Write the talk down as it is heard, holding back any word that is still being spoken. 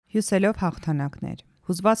Հյուսելով հաղթանակներ։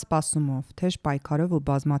 Հուզված սպասումով, թեժ պայքարով ու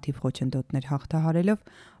բազմաթիվ խոչընդոտներ հաղթահարելով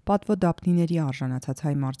պատվո դափնիների արժանացած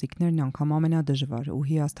հայ մարզիկներն անգամ ամենադժվար ու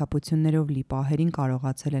հիասթափություններով լի պահերին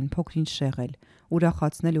կարողացել են փոքր-ինչ շեղել,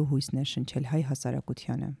 ուրախացնել ու հույս ներշնչել հայ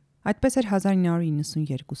հասարակությանը։ Այդպես էր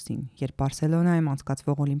 1992-ին, երբ Բարսելոնայում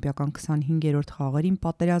անցկացվող օլիմպիական 25-րդ խաղերին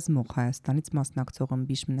պատերազմող Հայաստանից մասնակցող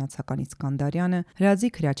ըմբիշ մնացական Իսկանդարյանը,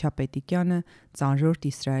 Հրաձիկ Հրաչապետիկյանը, ծանրորդ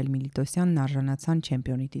Իսրայել Միլիտոսյանն արժանացան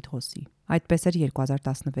չեմպիոնի տիտղոսի։ Այդպես էր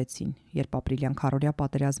 2016-ին, երբ ապրիլյան քառօրյա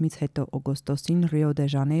պատերազմից հետո օգոստոսին Ռիո դե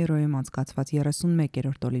Ժանեյրոյում անցկացված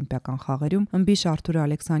 31-րդ օլիմպիական խաղերում ըմբիշ Արթուր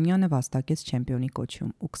Ալեքսանյանը վաստակեց չեմպիոնի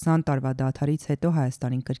կոչում ու 20 տարվա դադարից հետո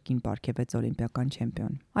Հայաստանին կրկին պարգևեց օլիմպիական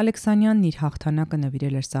չեմպիոն։ Ալեքսանյանն իր հաղթանակը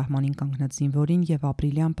նվիրել էր սահմանին կանգնած զինվորին եւ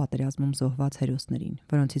ապրիլյան պատերազմում զոհված հերոսներին,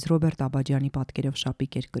 որոնցից Ռոբերտ Աբաջյանի պատկերով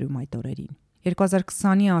շապիկ էր կրում այդ օրերին։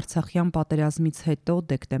 2020-ի Արցախյան պատերազմից հետո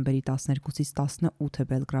դեկտեմբերի 12-ից 18-ը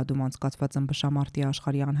Բելգրադում անցկացված ըմբշամարտի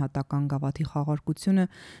աշխարհի անհատական գավաթի խաղարկությունը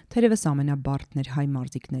թերևս ամենաբարդն էր հայ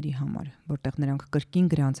մարզիկների համար, որտեղ նրանք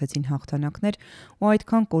կրկին գրանցեցին հաղթանակներ ու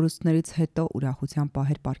այդքան կորուստներից հետո ուրախության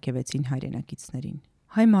պահեր պարգևեցին հայրենակիցներին։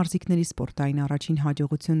 Հայ մարզիկների սպորտային առաջին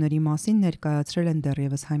հաջողությունների մասին ներկայացրել են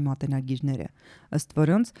դեռևս հայ մատենագիրները, ըստ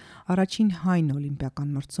որոնց առաջին հայն օլիմպիական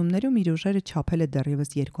մրցումներում իր ուժերը չափել է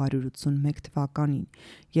դեռևս 281 թվականին,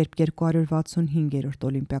 երբ 265-րդ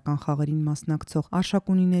օլիմպիական խաղերին մասնակցող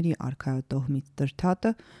Արշակունիների արքայատոհմից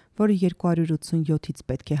Տրթատը, որը 287-ից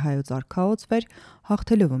պետք է հայոց արքայոցվեր,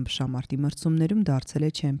 հաղթելով ըմբշամարտի մրցումներում դարձել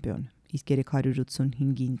է չեմպիոն։ Իսկ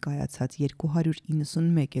 385-ին կայացած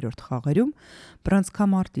 291-րդ խաղերում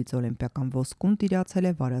բռնցքամարտից օլիմպիական ոսկուն տիրացել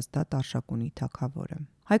է Վարազդատ Արշակունի թագավորը։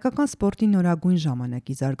 Հայկական սպորտի նորագույն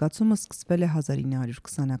ժամանակի զարգացումը սկսվել է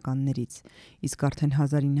 1920-ականներից, իսկ արդեն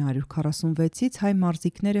 1946-ից հայ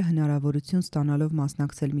մարզիկները հնարավորություն ստանալով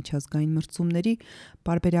մասնակցել միջազգային մրցումների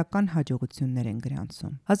պարբերական հաջողություններ են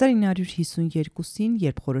գրանցում։ 1952-ին,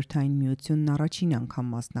 երբ Խորհրդային Միությունն առաջին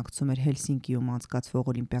անգամ մասնակցում էր Հելսինկիում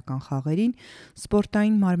անցկացվող օլիմպիական խաղերին,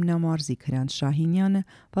 սպորտային մարմնամարզիկ Հրանտ Շահինյանը,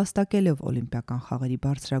 վաստակելով օլիմպիական խաղերի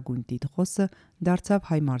բարձրագույն տիտղոսը, դարձավ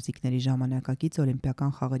հայ մարզիկների ժամանակակից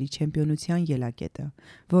օլիմպիական խաղերի չեմպիոնության ելակետը,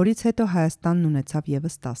 որից հետո Հայաստանն ունեցավ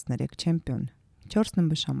ևս 13 չեմպիոն։ 4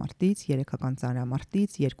 ըմբշամարտից, 3-ական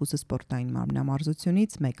ծանրամարտից, 2 սպորտային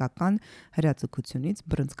մարմնամարզությունից, 1-ական հրաձգությունից,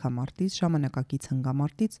 բռնցքամարտից, ժամանակակից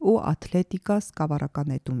հնգամարտից ու աթլետիկա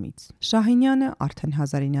սկավառականետումից։ Շահինյանը արդեն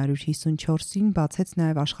 1954-ին բացեց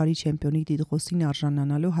նաև աշխարհի չեմպիոնի տիտղոսին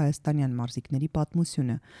արժանանալու հայաստանյան մարզիկների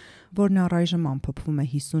պատմությունը, որն առայժմ ամփոփվում է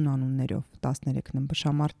 50 անուններով՝ 13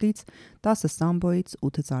 ըմբշամարտից, 10 սամբոից,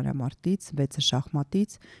 8 ծանրամարտից, 6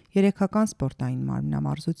 շախմատից, 3-ական սպորտային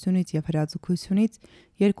մարմնամարզությունից եւ հրաձգությունից,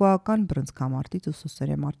 2-ական բռնցքամարտից ու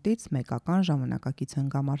սուսերեմարտից, 1-ական ժամանակակից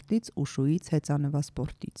հնգամարտից ու շուից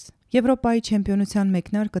հեծանվասպորտից։ Եվրոպայի չեմպիոնության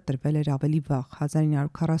մեկնարկը տրվել էր ավելի վաղ,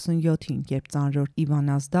 1947-ին, երբ ծանրորդ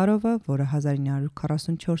Իվան Ազդարովը, որը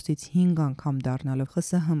 1944-ից 5 անգամ դառնալով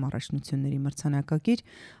ԽՍՀՄ առաջնությունների մրցանակակիր,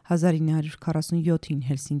 1947-ին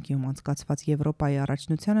Հելսինկիում անցկացված Եվրոպայի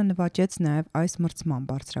առաջնությանը նվաճեց նաև այս մրցման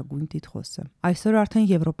բարձրագույն տիտղոսը։ Այսօր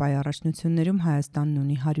արդեն Եվրոպայի առաջնություններում Հայաստանն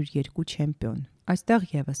ունի 102 չեմպիոն։ Այստեղ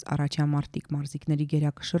ևս առաջամարտիկ մարզիկների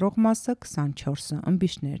գերակշռող մասը 24-ը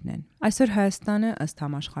ըմբիշներն են։ Այսօր Հայաստանը ըստ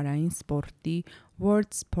համաշխարհային սպորտի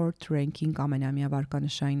World Sport Ranking ամենամյա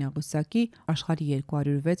վարկանշային աղյուսակի աշխարհի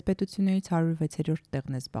 206 պետություններից 106-րդ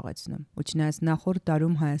տեղն է զբաղեցնում։ Ու չնայած նախորդ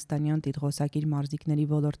տարում հայաստանյան տիտղոսակիր մարզիկների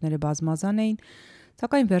ոլորտները բազմազան էին,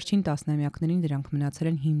 սակայն վերջին տասնամյակներին դրանք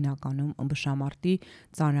մնացել են հիմնականում ըմբշամարտի,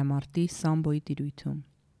 ծանրամարտի, սամբոյի տիրույթում։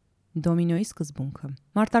 Դոմինոյի սկզբունքը։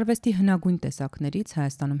 Մարտարվեստի հնագույն տեսակներից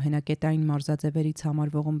Հայաստանում հենակետային մարզաձևերից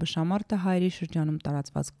համարվող ըմբշամարտը հայերի շրջանում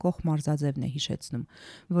տարածված կոխ մարզաձևն է հիշեցնում,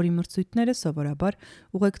 որի մրցույթները սովորաբար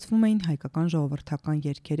ուղեկցվում էին հայկական ժողովրդական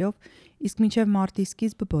երգերով, իսկ մինչև մարտի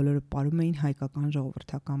սկիզբը բոլորը պարում էին հայկական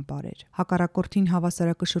ժողովրդական պարեր։ Հակառակորդին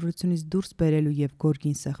հավասարակշռությունից դուրս բերելու եւ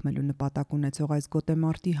գորգին սեղմելու նպատակ ունեցող այս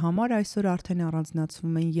գոտեմարտի համար այսօր արդեն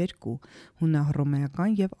առանձնացվում են երկու՝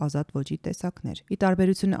 հունահռոմեական եւ ազատ ոճի տեսակներ։ Ի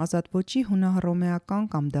տարբերություն ազատ ոճի, հունահռոմեական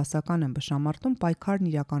կամ դասական ըմբշամարտում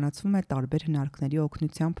պայքարն իրականացվում է տարբեր հնարքների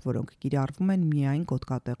օգնությամբ, որոնք կիրառվում են միայն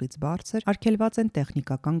գոտկատեղից բարձր, արգելված են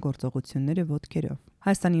տեխնիկական գործողությունները ոտքերով։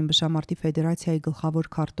 Հայաստանի ըմբշամարտի ֆեդերացիայի գլխավոր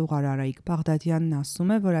քարտուղար Արայիկ Բաղդադյանն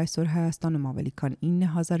ասում է, որ այսօր Հայաստանում ավելի քան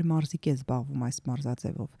 9000 մարզիկ է զբաղվում այս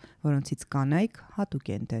մարզաձևով, որոնցից կանայք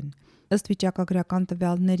հատուկ են։ Ըստ վիճակագրական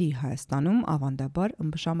տվյալների Հայաստանում ավանդաբար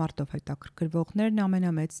ըմբշամարտով հետաքրքրվողներն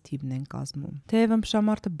ամենամեծ թիվն են կազմում։ Թեև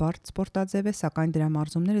ըմբշամարտը բարդ սպորտաձև է, սակայն դրա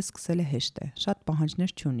մարզումները սկսելը հեշտ է։ Շատ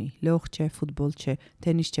պահանջներ չունի, լող չէ, ֆուտբոլ չէ,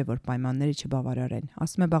 թենիս չէ, որ պայմանները չբավարարեն,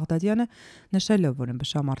 ասում է Բաղդադյանը, նշելով, որ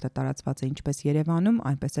ըմբշամարտը տարածված է ինչպես Երևանում,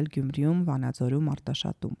 այնպես էլ Գյումրիում, Վանաձորում,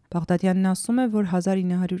 Արտաշատում։ Բաղդադյանն ասում է, որ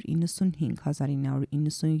 1995,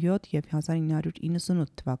 1997 եւ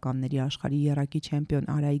 1998 թվականների աշխարհի եռակի չեմպիոն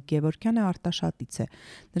Արայիկ Գևորգյանը Արտաշատից է։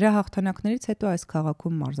 Նրա հաղթանակներից հետո այս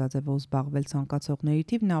քաղաքում մարզաձևով զբաղվել ցանկացողների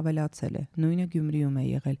թիվն ավելացել է։ Նույնը Գյումրիում է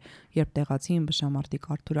եղել, երբ տեղացի ըմբշամարտիկ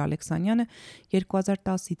Արթուր Ալեքսանյանը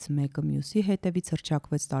 2010-ից մեկը մյուսի հետևից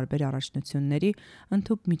հռչակվեց տարբեր առաջնությունների,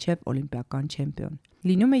 ընդհուպ մինչև օլիմպիական չեմպիոն։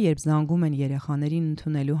 Լինում է, երբ զանգում են երեխաներին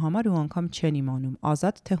ընդունելու համար ու անգամ չեն իմանում,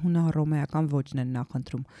 ազատ թե հունահռոմեական ոճն են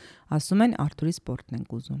նախընտրում, ասում են Արթուրի սպորտն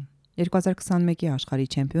ենք ուզում։ 2021-ի աշխարհի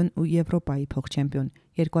չեմպիոն ու Եվրոպայի փոխչեմպիոն,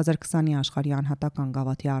 2020-ի աշխարհի անհատական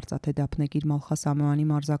գավաթի արծաթե դափնեկիր Մալխաս Ամոյանի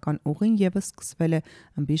մարզական ուղին եւս սկսվել է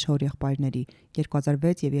ըմբիշ հորեղբայրների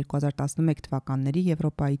 2006 եւ 2011 թվականների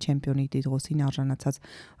Եվրոպայի չեմպիոնի տիտղոսին արժանացած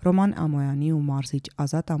Ռոման Ամոյանի ու մարզիչ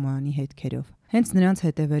Ազատ Ամոյանի հետքերով։ Հենց նրանց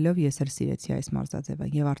հետևելով ես էլ սիրեցի այս մարզաձևը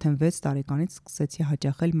եւ արդեն 6 տարեկանից սկսեցի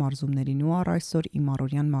հաճախել մարզումներին ու առ այսօր իմ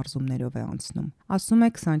առօրյան մարզումներով է անցնում։ Ասում է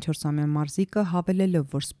 24-ամյա մարզիկը, հավելելով,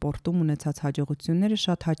 որ սպորտում ունեցած հաջողությունները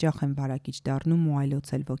շատ հաճախ են վարակիչ դառնում ու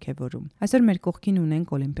այլոցել ոգևորում։ Այսօր մեր կողքին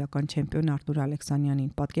ունենք օլիմպիական չեմպիոն Արթուր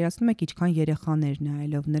Ալեքսանյանին։ Պատկերացնում եք ինչքան երեխաներ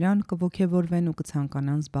նայելով նրան կոգևորվեն ու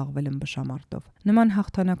կցանկանան զբաղվել ըմբշամարտով։ Նման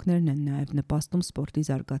հաղթանակներն են նաեւ նպաստում սպորտի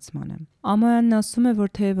զարգացմանը։ Ամոյանն ասում է, որ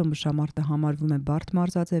թեև ըմբշամարտը համարվում է բարդ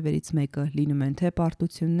մարզաձևերից մեկը, լինում են թե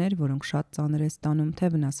պարտություններ, որոնք շատ ծանր է ստանում, թե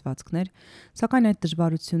վնասվածքներ, սակայն այդ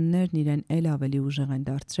դժվարություններն իրեն ել ավելի ուժեղ են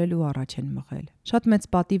դարձրել ու առաջ են մղել։ Շատ մեծ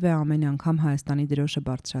պատիվ է ամեն անգամ Հայաստանի դրոշը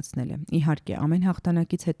բարձրացնելը։ Իհարկե, ամեն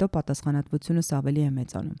հաղթանակից հետո պատասխանատվությունս ավելի է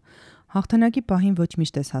մեծանում։ Հաղթանակի պահին ոչ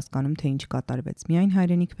միշտ ես հասկանում, թե ինչ կատարվեց։ Միայն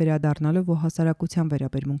հայրենիք վերադառնալով ու հասարակության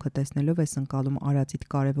վերաբերմունքը տեսնելով ես ընկալում արածիդ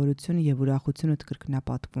կարևորությունը եւ ուրախությունդ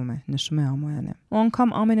կրկնապատկվում է, նշում է Ամոյանը։ Ու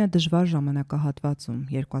անգամ ամենադժվար ժամանակահատվածում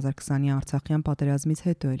 2020-ի Արցախյան պատերազմից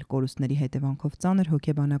հետո էլ կորուստների հետևանքով ծանր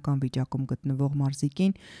հոգեբանական վիճակում գտնվող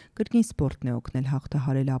մարզիկին կրկին սպորտն է օգնել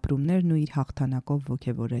հաղթահարել ապրումներն ու իր հաղթանակով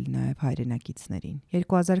ոգևորել նաեւ հայրենակիցներին։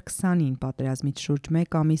 2020-ին պատերազմից շուրջ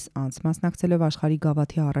 1 ամիս անց մասնակցելով աշխարհի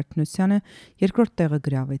գավաթի առաջնությանը երկրորդ տեղը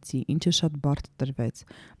գրավեցի, ինչը շատ բարդ տրվեց։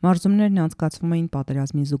 Մարզումներն անցկացվում էին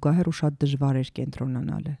պատերազմին զուգահեռ ու շատ դժվար էր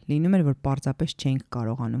կենտրոնանալը։ Լինում էր, որ պարզապես չէինք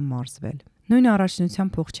կարողանում մարզվել։ Նույն առաջնության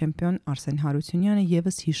փոխչեմպիոն Արսեն Հարությունյանը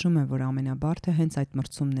եւս հիշում է, որ ամենաբարդը հենց այդ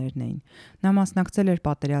մրցումներն էին։ Նա մասնակցել էր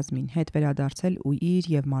պատերազմին, հետ վերադարձել ու իր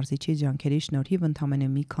եւ մարզիչի ջանքերի շնորհիվ ընդամենը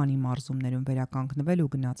մի քանի մարզումներում վերականգնվել ու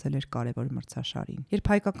գնացել էր կարևոր մրցաշարին։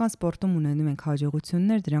 Երբ հայկական սպորտում ունենում ենք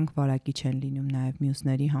հաջողություններ, դրանք վարակիչ են լինում նաեւ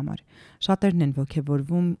մյուսների համար։ Շատերն են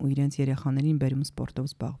ոգևորվում ու իրենց երեխաներին բերում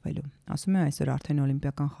սպորտով զբաղվելու։ Ասում է այսօր արդեն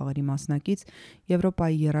օլիմպիական խաղերի մասնակից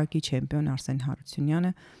Եվրոպայի եռակի չեմպիոն Արսեն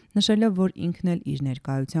Հարությունյանը, նշելով, որ ինքն էլ իր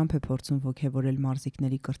ներկայությամբ է փորձում ոգևորել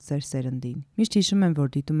մարզիկների կրտսեր սերնդին։ Միշտ հիշում եմ,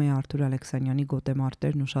 որ դիտում էի Արթուր Ալեքսանյանի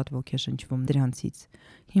գոտեմարտերն ու շատ ոգեշնչվում դրանցից։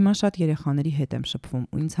 Հիմա շատ երեխաների հետ եմ շփվում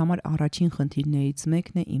ու ինձ համար առաջին խնդիրներից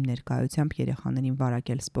մեկն է իմ ներկայությամբ երեխաներին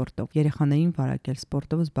վարակել սպորտով։ Երեխաներին վարակել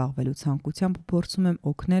սպորտով զբաղվելու ցանկությամբ ու փորձում եմ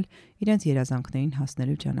օգնել իրենց երազանքներին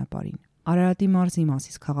հասնելու ճանապարհին։ Արարատի մարզի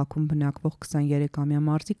Մասիս քաղաքում բնակվող 23-ամյա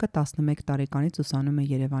մարզիկը 11 տարեկանից ուսանում է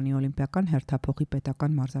Երևանի Օլիմպիական հերթափոխի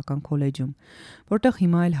պետական մարզական քոլեջում, որտեղ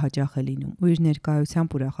հիմա էլ հաճախ է լինում ու իր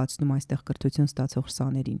ներկայությամբ ուրախացնում այստեղ կրթություն ստացող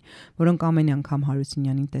սաներին, որոնք ամեն անգամ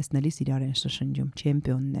Հարությունյանին տեսնելիս իրար են շշնջում,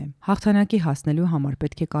 չեմպիոնն է։ Հաղթանակի հասնելու համար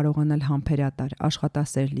պետք է կարողանալ համբերատար,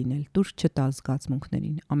 աշխատասեր լինել, տուր չտալ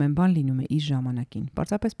զգացմունքներին, ամեն բան լինում է իր ժամանակին,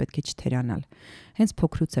 պարզապես պետք է չթերանալ։ Հենց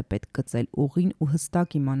փոքրուց է պետք գծել ուղին ու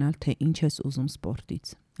հստակ իմանալ, թե ինչ ես ուզում սպորտից,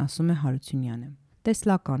 ասում է Հարությունյանը։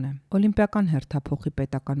 Տեսլական է։ Օլիմպիական հերթափոխի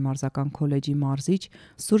պետական մարզական քոլեջի մարզիչ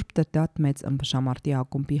Սուրբ Տրտատ մեծ ըմբշամարտի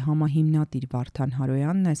ակումբի համահիմնադիր Վարդան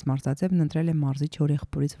Հարոյանն այս մարզաձևն ընտրել է մարզիչ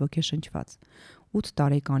հորեղբորից ոգեշնչված։ 8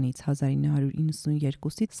 տարեկանից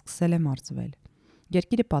 1992-ից սկսել է մարզվել։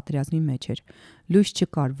 Երկիրը պատերազմի մեջ էր։ Լույս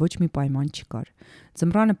չկար, ոչ մի պայման չկար։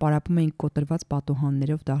 Ձմռանը պարապում էինք կոտրված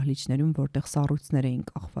պատուհաններով դահլիճներում, որտեղ սառույցներ էին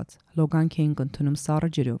կախված։ Լոգանք էինք ընդունում սառը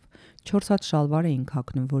ջրով։ 4 հատ շալվար էինք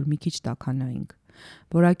հագնում, որ մի քիչ տաքանայինք։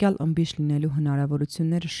 Որակյալ ըմբիշ լինելու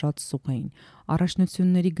հնարավորությունները շատ սուղ էին։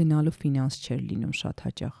 Առաջնությունների գնալու ֆինանս չէր լինում շատ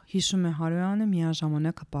հաճախ։ Հիշում է Հարոյանը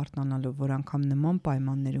միաժամանակ հպարտանալով, որ անգամ նման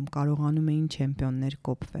պայմաններում կարողանում էին չեմպիոններ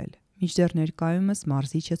կոփվել։ Մինչդեռ ներկայումս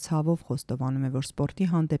մարզիչը ցավով խոստովանում է, որ սպորտի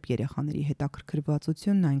հանդեպ երեխաների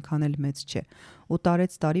հետաքրքրվածությունն այնքան էլ մեծ չէ ու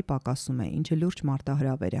տարեց տարի պակասում է, ինչը լուրջ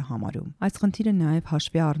մարտահրավեր է համարում։ Այս խնդիրը նաև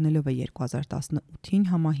հաշվի առնելով է 2018-ին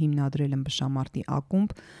համահիմնադրել ըմբշամարտի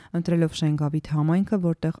ակումբ, ընտրելով Շենգավիթ համայնքը,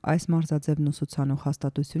 որտեղ այս մարզաձևն ուսուցանող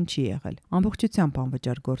հաստատություն չի եղել։ Ամբողջությամբ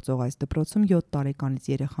անվճար գործող այս դպրոցում 7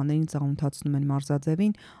 տարեկանից երեխաներին ծանոթացնում են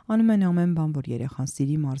մարզաձևին, անում են ամեն բան, որ երեխան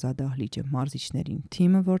սիրի մարզադահլիճը, մարզիչներին,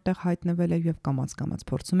 թիմը, որտեղ հայտնվել է եւ կամաց-կամաց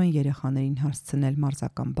փորձում են երեխաներին հասցնել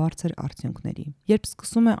մարզական բարձր արդյունքների։ Երբ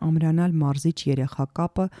սկսում է ամրանալ մարզիչ-երեխա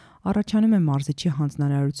կապը, առաջանում է մարզիչի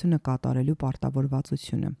հանձնարարությունը կատարելու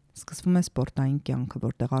պարտավորվածությունը։ Սկսվում է սպորտային կյանքը,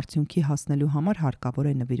 որտեղ արդյունքի հասնելու համար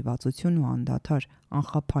հարկավոր է նվիրվածություն ու անդադար,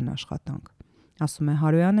 անխափան աշխատանք։ Ասում է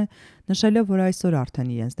Հարոյանը, նշելով, որ այսօր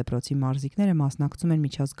արդեն իրենց դպրոցի մարզիկները մասնակցում են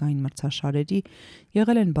միջազգային մրցաշարերի,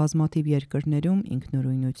 եղել են բազմաթիվ երկրներում,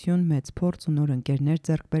 ինքնուրույնություն, մեծ փորձ ու նոր ընկերներ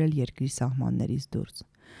ձեռք բերել երկրի սահմաններից դուրս։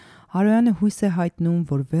 Հարոյանը հույս է հայտնում,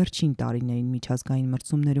 որ վերջին տարիներին միջազգային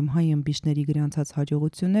մրցումներում հայ ըմբիշների գրանցած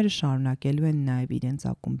հաջողությունները շարունակելու են նաև իրենց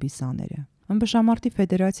ակումբի սաները։ Ըմբշամարտի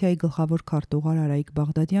ֆեդերացիայի գլխավոր քարտուղար Արայիկ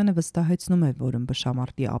Բաղդադյանը վստահեցնում է, որ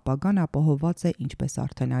ըմբշամարտի ապագան ապահովված է ինչպես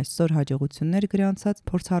արդեն այսօր հաջողություններ գրանցած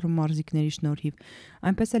փորձառու մարզիկների շնորհիվ,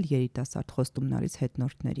 այնպես էլ երիտասարդ խոստումնալից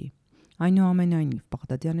հետնորդների։ Այնուամենայնիվ,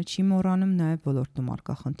 Բաղդադյանը չի մոռանում նաև ոլորտում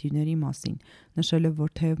առկա խնդիրների մասին, նշելով,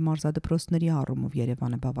 որ թեև մարզադպրոցների առումով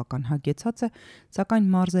Երևանը բավական հագեցած է,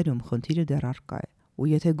 սակայն մարզերում խնդիրը դեռ առկա է։ Ու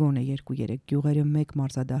եթե գոնե 2-3 գյուղերը մեկ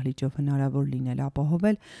մարզադահլիճով հնարավոր լինել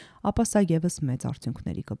ապահովել, ապա սա եւս մեծ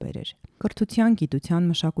արդյունքների կբերեր։ Կրթության, գիտության,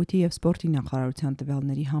 մշակույթի եւ սպորտի նախարարության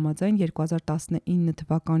տվյալների համաձայն 2019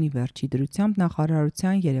 թվականի վերջի դրությամբ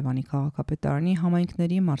նախարարության, Երևանի քաղաքապետարանի,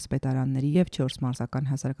 համայնքների, մարզպետարանների եւ 4 մարզական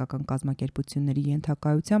հասարակական կազմակերպությունների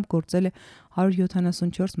ենթակայությամբ գործել է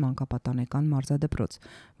 174 մանկապատանեկան մարզադպրոց,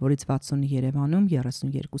 որից 60-ը Երևանում,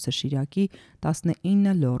 32-ը Շիրակի,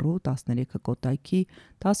 19 Լոռու, 13-ը Կոտայքի,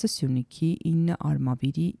 10 Սյունիքի, 9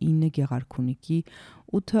 Արմավիրի, 9 Գեղարքունիքի,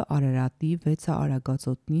 8 Արարատի, 6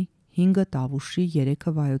 Արագածոտնի, 5 Տավուշի,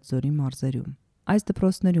 3 Վայոց-Ձորի մարզերում։ Այս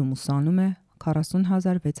դպրոցներում ուսանում է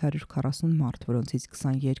 40640 մարդ, որոնցից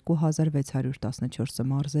 22614-ը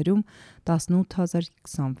մարզերում,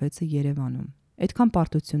 18026-ը Երևանում։ Այդքան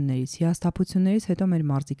պարտություններից, հիասթափություններից հետո մեր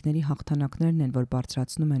մարզիկների հաղթանակներն են, որ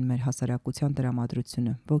բարձրացնում են մեր հասարակության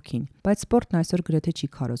տրամադրությունը, ոգին։ Բայց սպորտն այսօր գրեթե չի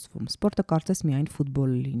քարոզվում։ Սպորտը կարծես միայն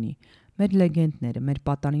ֆուտբոլը լինի։ Մեր լեգենդները, մեր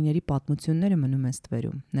պատանիների պատմությունները մնում են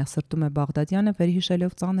ստվերում։ Նախսրտում է Բաղդադյանը,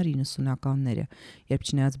 վերհիշելով ծանր 90-ականները, երբ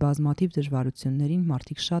չնայած բազմաթիվ դժվարություններին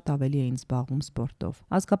մարդիկ շատ ավելի էին զբաղվում սպորտով։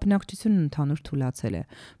 Ազգաբնակչությունն ընդհանուր թուլացել է։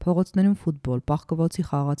 Փողոցներում ֆուտբոլ, պահկվոցի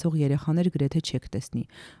խաղացող երեխաներ գրեթե չեք տեսնի։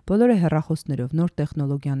 Բոլորը հեռախոսներով, նոր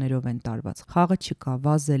տեխնոլոգիաներով են տարված։ Խաղը չկա,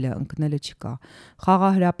 վազելը, ընկնելը չկա,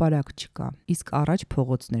 խաղահրապարակ չկա։ Իսկ առաջ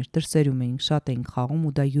փողոցներ, դրսերում էինք, շատ էինք խաղում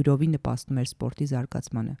ու դա յուրովի նպաստում էր սպորտի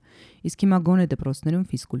զարգացմանը։ Իսկ հիմա գոնե դպրոցներում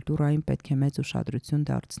ֆիզկուլտուրային պետք է մեծ ուշադրություն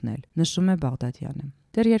դարձնել, նշում է Բաղդադյանը։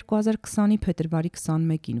 Դեռ 2020-ի փետրվարի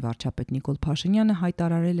 21-ին վարչապետ Նիկոլ Փաշինյանը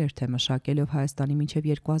հայտարարել էր, թե մշակելով Հայաստանի մինչև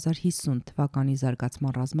 2050 թվականի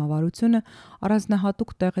զարգացման ռազմավարությունը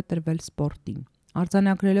առանձնահատուկ տեղ է տրվել սպորտին։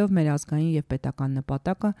 Արձանագրելով մեր ազգային եւ պետական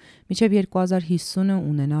նպատակը մինչև 2050-ը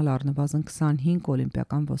ունենալ առնվազն 25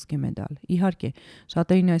 օլիմպիական ոսկե մեդալ։ Իհարկե,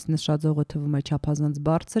 շատերին այս նշաձողը թվում է չափազանց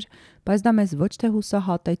բարձր, բայց դա մեզ ոչ թե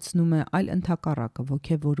հուսահատեցնում է, այլ ընդհակառակը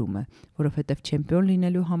ոգևորում է, որովհետեւ չեմպիոն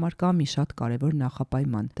լինելու համար կա մի շատ կարևոր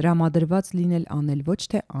նախապայման՝ տրամադրված լինել անել ոչ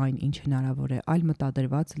թե այն, ինչ հնարավոր է, այլ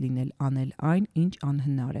մտադրված լինել անել այն, ինչ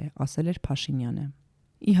անհնար է, ասել էր Փաշինյանը։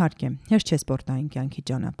 Իհարկե, հեշտ չէ սպորտային կյանքի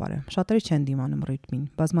ճանապարհը։ Շատերը չեն դիմանում ռիթմին,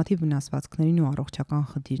 բազմաթիվ վնասվածքներին ու առողջական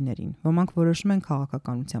խնդիրներին։ Ոմանք որոշում են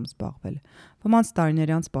քաղաքականությամբ զբաղվել։ Ոմանց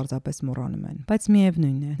տարիներ անց պարզապես մոռանում են։ Բայց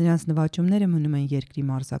միևնույն է, նրանց նվաճումները մնում են երկրի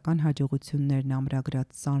մարզական հաջողություններն ամրագրած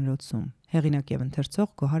ծանրոցում։ Հեղինակ եւ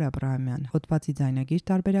ընթերցող Գոհար Աբրահամյան։ Հոդվածի ձայնագիր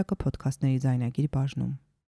տարբերակը ոդքասթների ձայնագիր բաժնում։